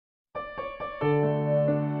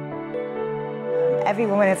Every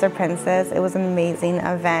woman is a princess. It was an amazing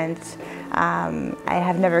event. I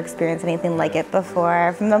have never experienced anything like it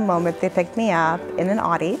before. From the moment they picked me up in an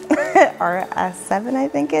Audi, or a 7 I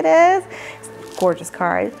think it is, gorgeous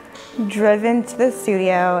car, driven to the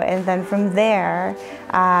studio, and then from there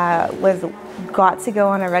got to go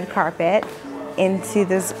on a red carpet into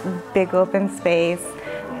this big open space,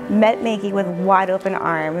 met Maggie with wide open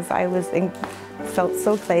arms. Felt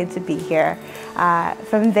so excited to be here.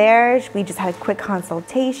 From there, we just had a quick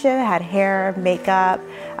consultation, had hair, makeup,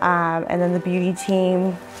 and then the beauty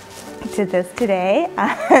team did this today,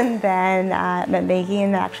 and then met Maggie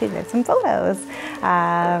and actually did some photos.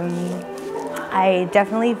 I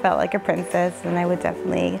definitely felt like a princess, and I would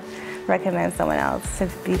definitely recommend someone else to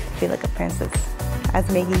feel like a princess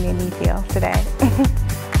as Maggie made me feel today.